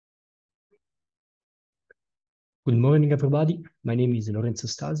Good morning, everybody. My name is Lorenzo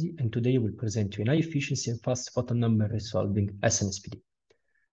Stasi, and today I will present you an high efficiency and fast photon number resolving SNSPD.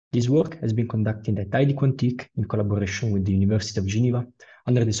 This work has been conducted at Quantique in collaboration with the University of Geneva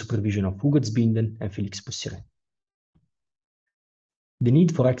under the supervision of Hugo Zbinden and Felix Bussieres. The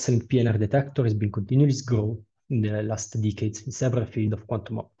need for excellent PNR detector has been continuously growing in the last decades in several fields of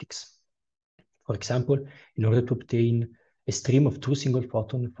quantum optics. For example, in order to obtain a stream of true single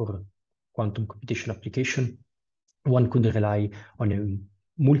photon for quantum computation application, one could rely on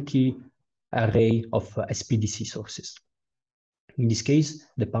a multi-array of SPDC sources. In this case,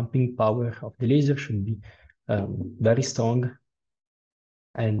 the pumping power of the laser should be very strong,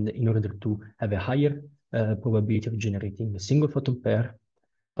 and in order to have a higher probability of generating a single photon pair.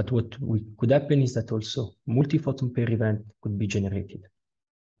 But what could happen is that also multi-photon pair event could be generated.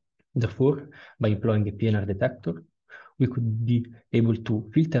 Therefore, by employing a PNR detector, we could be able to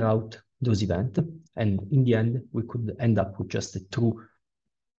filter out those events, and in the end, we could end up with just a true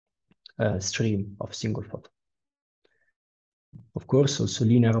stream of single photon. Of course, also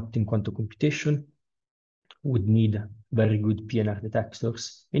linear optic quantum computation would need very good PNR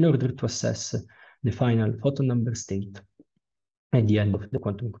detectors in order to assess the final photon number state at the end of the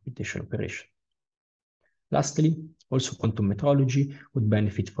quantum computation operation. Lastly, also quantum metrology would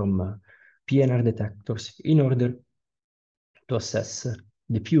benefit from PNR detectors in order to assess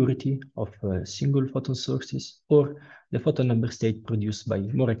the purity of single photon sources or the photon number state produced by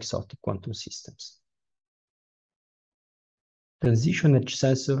more exotic quantum systems. Transition edge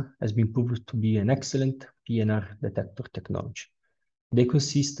sensor has been proved to be an excellent PNR detector technology. They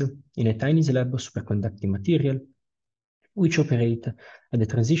consist in a tiny slab of superconducting material which operate at the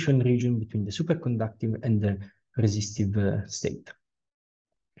transition region between the superconducting and the resistive state.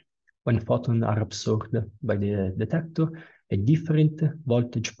 When photons are absorbed by the detector, a different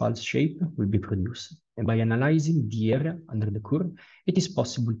voltage pulse shape will be produced, and by analyzing the area under the curve, it is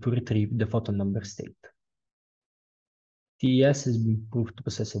possible to retrieve the photon number state. TES has been proved to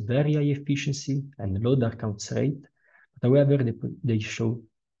possess a very high efficiency and low dark counts rate, but however, they show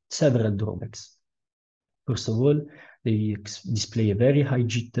several drawbacks. First of all, they display a very high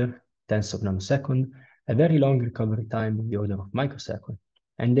jitter, tens of nanoseconds, a very long recovery time in the order of microseconds,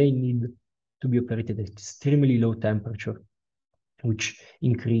 and they need to be operated at extremely low temperature, which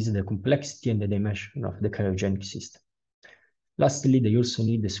increase the complexity and the dimension of the cryogenic system. Lastly, they also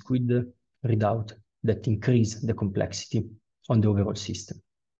need a squid readout that increase the complexity on the overall system.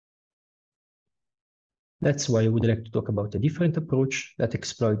 That's why I would like to talk about a different approach that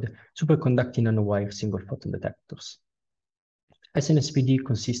exploit superconducting nanowire single photon detectors. SNSPD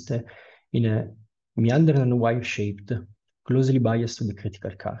consists in a meander nanowire shaped, closely biased to the critical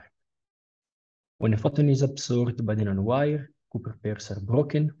current. When a photon is absorbed by the nanowire, Cooper pairs are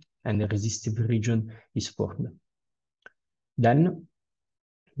broken and the resistive region is formed. Then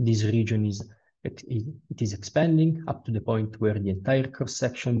this region is expanding up to the point where the entire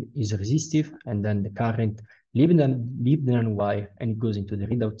cross-section is resistive, and then the current leaves the nanowire and it goes into the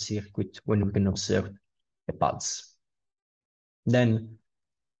readout circuit when we can observe a pulse. Then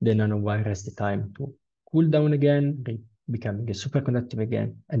the nanowire has the time to cool down again, becoming a superconductive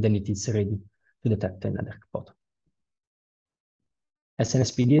again, and then it is ready to detect another photon.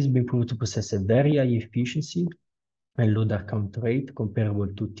 SNSPD has been proved to possess a very high efficiency and low dark count rate comparable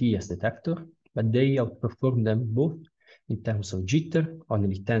to TES detector, but they outperform them both in terms of jitter,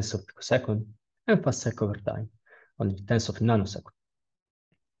 only tens of picoseconds, and fast recovery time, only tens of nanoseconds.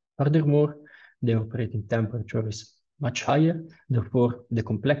 Furthermore, their operating temperature is much higher, therefore the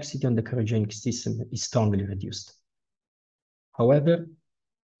complexity on the cryogenic system is strongly reduced. However,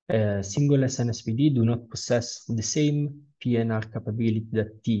 single SNSPD do not possess the same PNR capability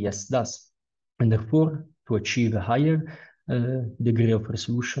that TES does, and therefore, to achieve a higher degree of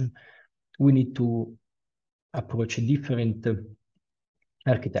resolution, we need to approach a different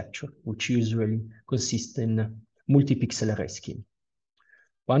architecture, which usually consists in multi-pixel array scheme.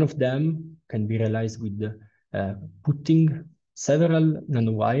 One of them can be realized with putting several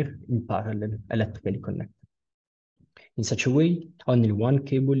nanowires in parallel electrically connected. In such a way, only one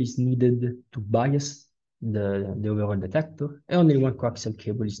cable is needed to bias the overall detector, and only one coaxial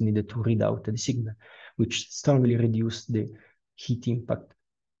cable is needed to read out the signal, which strongly reduces the heat impact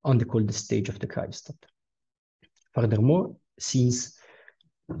on the coldest stage of the cryostat. Furthermore, since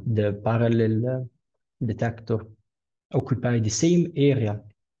the parallel detector occupies the same area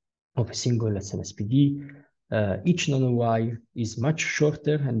of a single SNSPD, each nanowire is much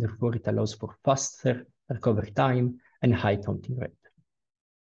shorter, and therefore it allows for faster recovery time and high counting rate.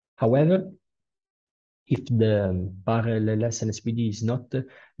 However, if the parallel SNSPD is not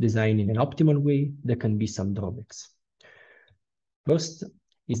designed in an optimal way, there can be some drawbacks. First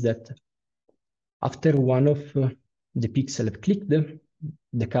is that after one of the pixels have clicked,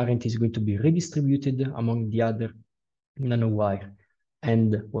 the current is going to be redistributed among the other nanowire.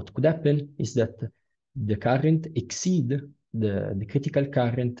 And what could happen is that the current exceed the critical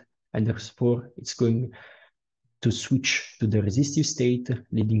current, and therefore it's going to switch to the resistive state,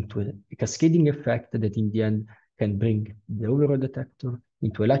 leading to a cascading effect that in the end can bring the overall detector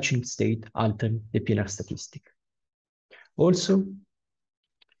into a latching state, altering the PNR statistic. Also,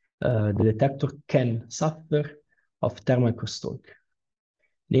 the detector can suffer of thermal crosstalk.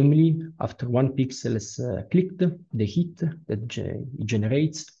 Namely, after one pixel is clicked, the heat that it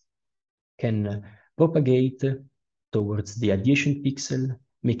generates can propagate towards the adjacent pixel,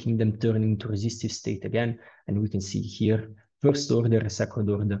 making them turn into resistive state again. And we can see here first order, second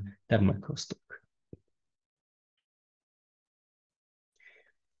order thermal crosstalk.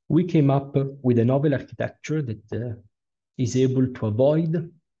 We came up with a novel architecture that is able to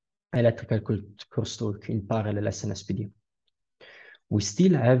avoid electrical crosstalk in parallel SNSPD. We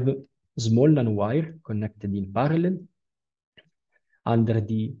still have small nanowire connected in parallel under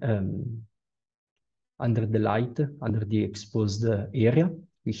the light, under the exposed area,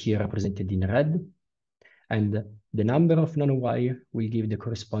 we here represented in red, and the number of nanowire will give the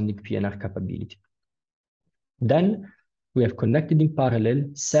corresponding PNR capability. Then we have connected in parallel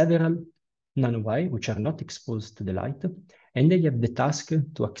several nanowire which are not exposed to the light, and they have the task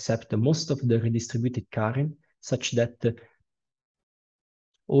to accept most of the redistributed current such that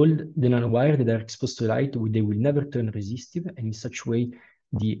all the nanowire that are exposed to light, they will never turn resistive, and in such way,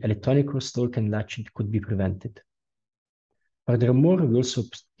 the electronic crosstalk and latching could be prevented. Furthermore, we also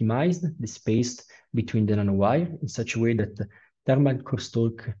optimized the space between the nanowire in such a way that the thermal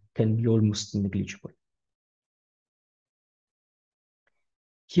crosstalk can be almost negligible.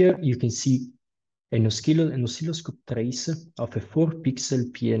 Here you can see an oscilloscope trace of a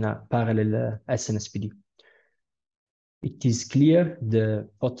 4-pixel PNR parallel SNSPD. It is clear the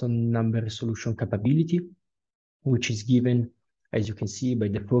photon-number-resolution capability, which is given, as you can see, by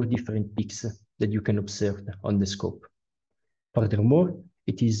the 4 different peaks that you can observe on the scope. Furthermore,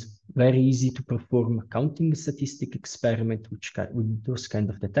 it is very easy to perform counting statistic experiment with those kind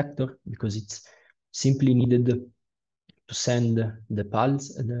of detector, because it's simply needed to send the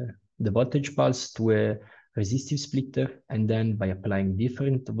pulse, the voltage pulse to a resistive splitter, and then by applying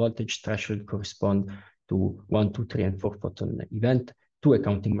different voltage threshold correspond to 1, 2, 3, and 4 photon event to a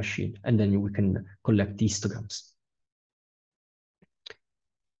counting machine, and then we can collect histograms.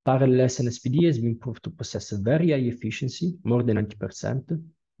 Parallel SNSPD has been proved to possess a very high efficiency, more than 90%,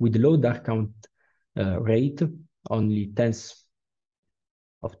 with low dark count rate, only tenths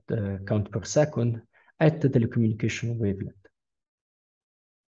of the count per second, at the telecommunication wavelength.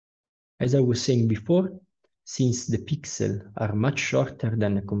 As I was saying before, since the pixels are much shorter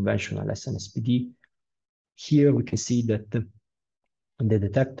than a conventional SNSPD, here we can see that the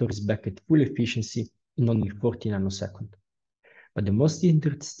detector is back at full efficiency in only 40 nanoseconds. But the most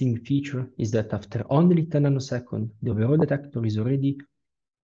interesting feature is that after only 10 nanoseconds, the overall detector is already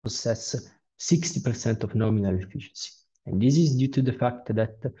possess 60% of nominal efficiency. And this is due to the fact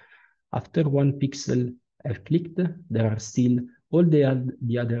that after one pixel have clicked, there are still all the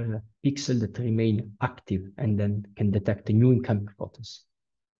other pixels that remain active and then can detect new incoming photons.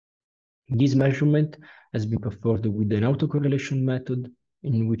 This measurement has been performed with an autocorrelation method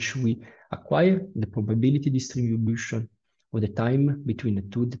in which we acquire the probability distribution of the time between the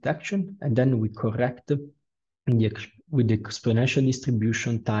two detections, and then we correct with the exponential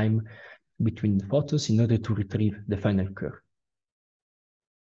distribution time between the photons in order to retrieve the final curve.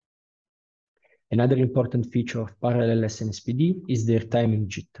 Another important feature of parallel SNSPD is their timing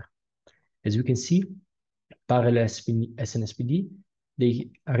jitter. As you can see, parallel SNSPD, they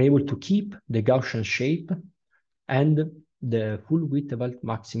are able to keep the Gaussian shape, and the full width of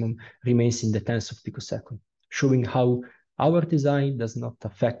maximum remains in the tenths of picosecond, showing how our design does not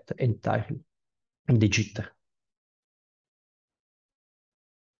affect entirely the jitter.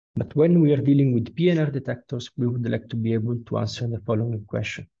 But when we are dealing with PNR detectors, we would like to be able to answer the following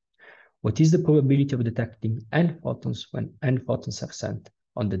question. What is the probability of detecting n photons when n photons are sent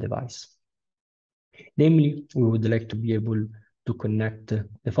on the device? Namely, we would like to be able to connect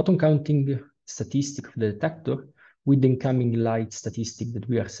the photon counting statistic of the detector with the incoming light statistic that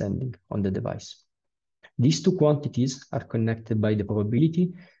we are sending on the device. These two quantities are connected by the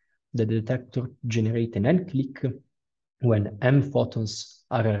probability that the detector generates an n click when m photons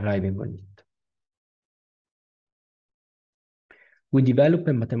are arriving on it. We develop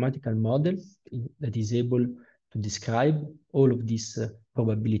a mathematical model that is able to describe all of these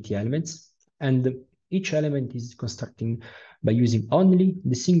probability elements, and each element is constructing by using only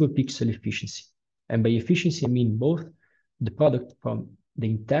the single pixel efficiency. And by efficiency, I mean both the product from the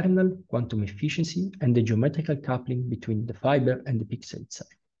internal quantum efficiency and the geometrical coupling between the fiber and the pixel itself.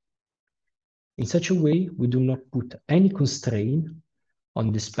 In such a way, we do not put any constraint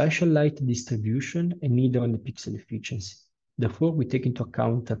on the spatial light distribution and neither on the pixel efficiency. Therefore, we take into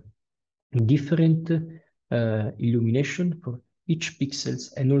account different illumination for each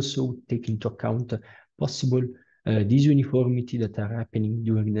pixels and also take into account possible disuniformity that are happening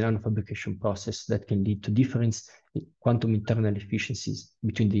during the nanofabrication process that can lead to difference in quantum internal efficiencies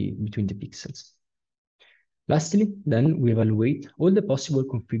between the pixels. Lastly, then we evaluate all the possible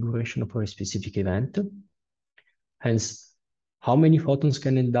configuration for a specific event. Hence, how many photons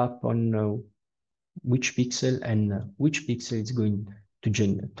can end up on which pixel and which pixel is going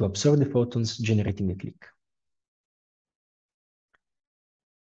to absorb the photons, generating a click.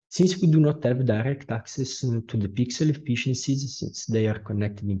 Since we do not have direct access to the pixel efficiencies, since they are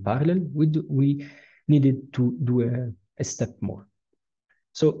connected in parallel, we needed to do a step more.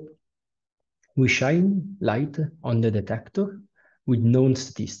 So we shine light on the detector with known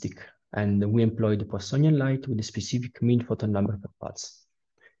statistic, and we employ the Poissonian light with a specific mean photon number per pulse.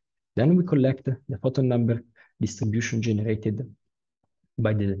 Then we collect the photon number distribution generated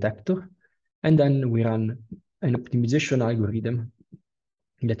by the detector, and then we run an optimization algorithm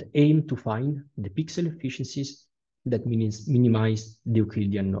that aim to find the pixel efficiencies that minimize the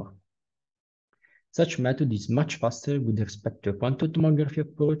Euclidean norm. Such method is much faster with respect to a quantum tomography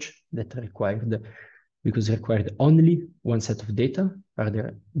approach that required only one set of data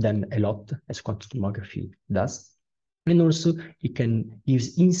rather than a lot, as quantum tomography does. And also it can give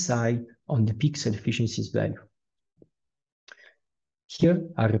insight on the pixel efficiencies value. Here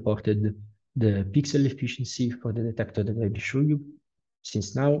I reported the pixel efficiency for the detector that I will show you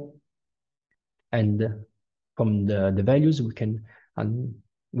since now, and from the values we can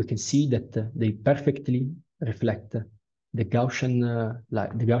see that they perfectly reflect the Gaussian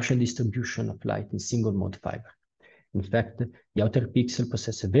distribution of light in single mode fiber. In fact, the outer pixel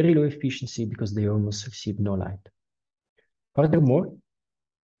possess a very low efficiency because they almost receive no light. Furthermore,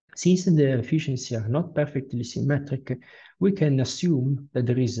 since the efficiencies are not perfectly symmetric, we can assume that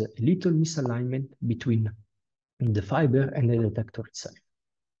there is a little misalignment between the fiber and the detector itself.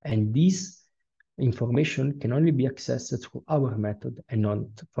 And this information can only be accessed through our method and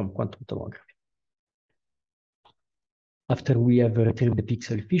not from quantum tomography. After we have retrieved the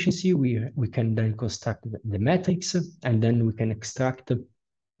pixel efficiency, we can then construct the matrix, and then we can extract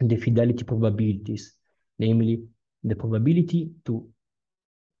the fidelity probabilities, namely the probability to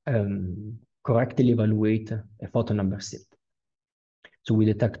correctly evaluate a photon number set. So we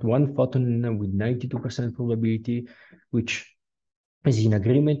detect one photon with 92% probability, which is in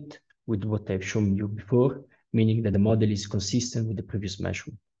agreement with what I've shown you before, meaning that the model is consistent with the previous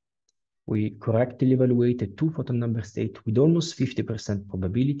measurement. We correctly evaluate a 2 photon number state with almost 50%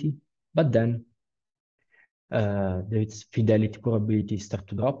 probability, but then the fidelity probability start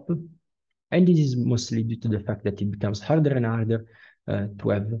to drop. And this is mostly due to the fact that it becomes harder and harder to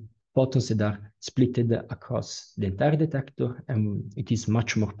have photons that are splitted across the entire detector, and it is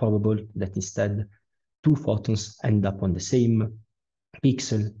much more probable that instead 2 photons end up on the same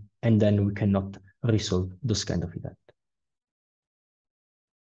pixel, and then we cannot resolve those kind of events.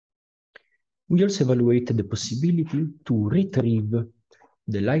 We also evaluated the possibility to retrieve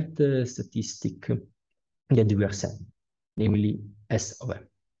the light statistic that we are sending, namely S of M.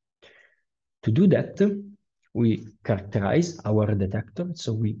 To do that, we characterize our detector,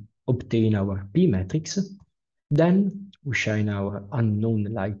 so we obtain our P matrix, then we shine our unknown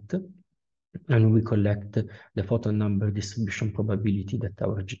light, and we collect the photon number distribution probability that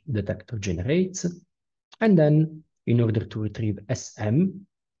our detector generates. And then, in order to retrieve SM,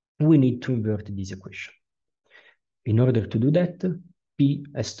 we need to invert this equation. In order to do that, P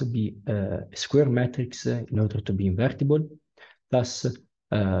has to be a square matrix in order to be invertible. Thus,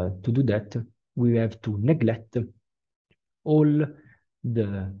 to do that, we have to neglect all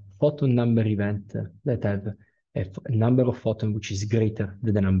the photon number events that have a number of photons which is greater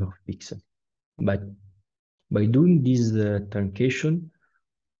than the number of pixels. But by doing this truncation,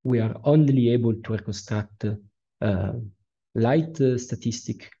 we are only able to reconstruct light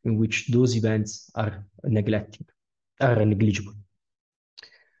statistic in which those events are negligible.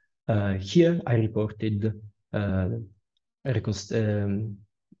 Here I reported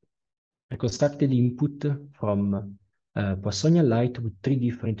reconstructed input from Poissonian light with 3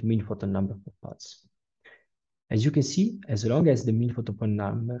 different mean photon number per pulse. As you can see, as long as the mean photon point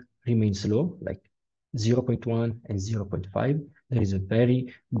number remains low, like 0.1 and 0.5, there is a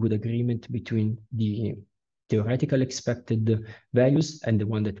very good agreement between the theoretical expected values and the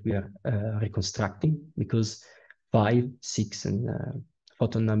one that we are reconstructing, because 5, 6, and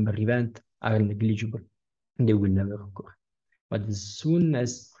photon number event are negligible. They will never occur. But as soon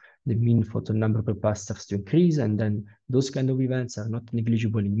as the mean photon number per pass starts to increase, and then those kind of events are not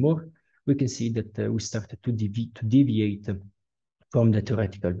negligible anymore, we can see that we start to deviate from the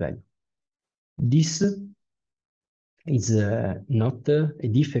theoretical value. This is not a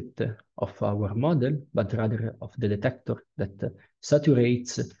defect of our model, but rather of the detector that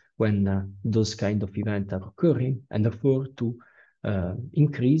saturates when those kind of events are occurring, and therefore to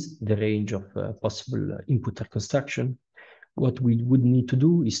increase the range of possible input reconstruction, what we would need to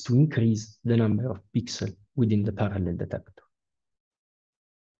do is to increase the number of pixels within the parallel detector.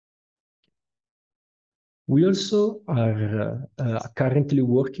 We also are currently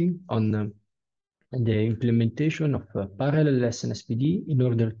working on the implementation of parallel SNSPD in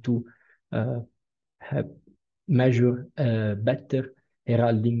order to measure better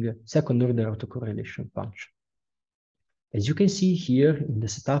heralding second-order autocorrelation function. As you can see here in the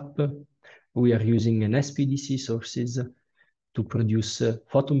setup, we are using an SPDC sources to produce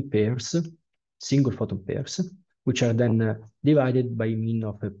photon pairs, single photon pairs, which are then divided by mean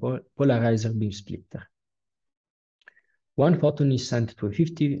of a polarizer beam splitter. One photon is sent to a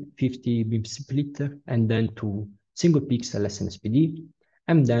 50-50 beam splitter and then to single pixel SNSPD,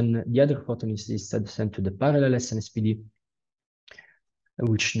 and then the other photon is instead sent to the parallel SNSPD,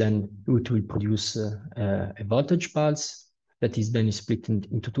 which will produce a voltage pulse that is then split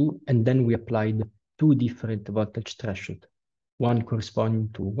into two, and then we applied two different voltage thresholds, one corresponding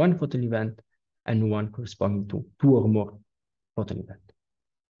to one photon event and one corresponding to two or more photon events.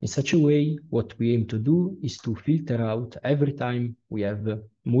 In such a way, what we aim to do is to filter out every time we have a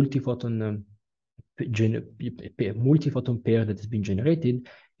multi-photon pair that has been generated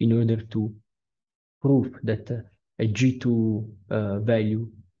in order to prove that a G2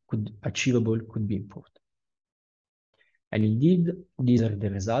 value achievable could be improved. And indeed, these are the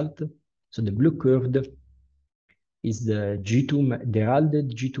results. So the blue curve is the G2, the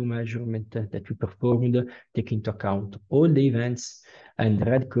heralded G2 measurement that we performed, taking into account all the events, and the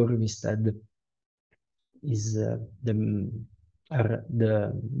red curve instead is the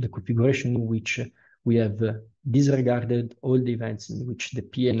configuration in which we have disregarded all the events in which the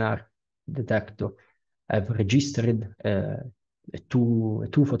PNR detector have registered a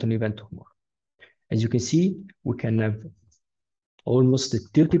two photon event or more. As you can see, we can have almost a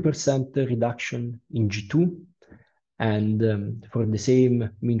 30% reduction in G2, and for the same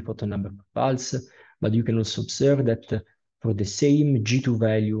mean photon number per pulse, but you can also observe that for the same G2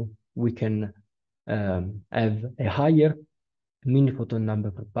 value, we can have a higher mean photon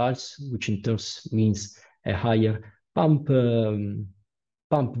number per pulse, which in turn means a higher pump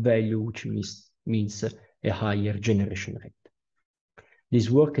value, which means a higher generation rate. This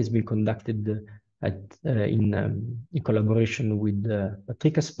work has been conducted in collaboration with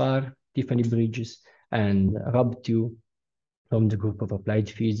Patrick Aspar, Tiffany Bridges, and Matthieu from the group of Applied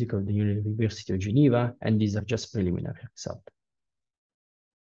Physics of the University of Geneva, and these are just preliminary results.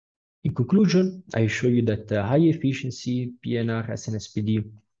 In conclusion, I show you that high efficiency PNR SNSPD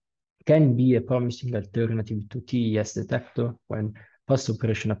can be a promising alternative to TES detector when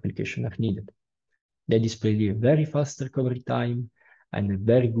post-operation applications are needed. They display a very fast recovery time and a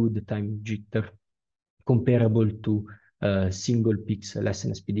very good time jitter comparable to single pixel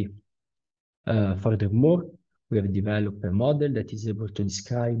SNSPD. Furthermore, we have developed a model that is able to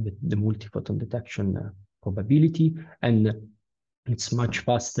describe the multi-photon detection probability, and it's much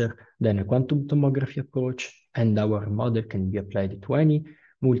faster than a quantum tomography approach, and our model can be applied to any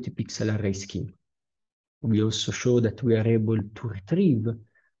multi-pixel array scheme. We also show that we are able to retrieve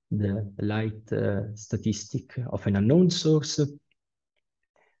the light statistic of an unknown source,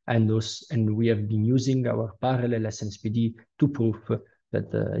 and we have been using our parallel SNSPD to prove that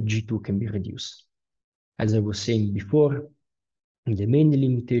G2 can be reduced. As I was saying before, the main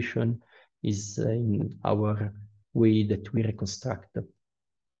limitation is in our way that we reconstruct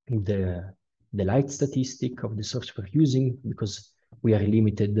the light statistic of the source we're using, because we are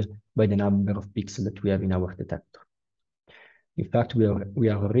limited by the number of pixels that we have in our detector. In fact, we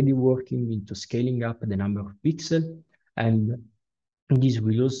are already working into scaling up the number of pixels, and this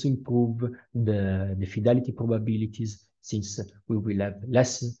will also improve the fidelity probabilities, since we will have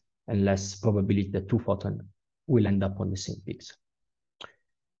less and less probability that two photons will end up on the same pixel.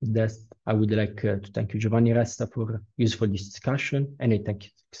 With that, I would like to thank you, Giovanni Resta, for useful discussion, and I thank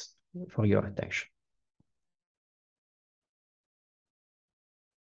you for your attention.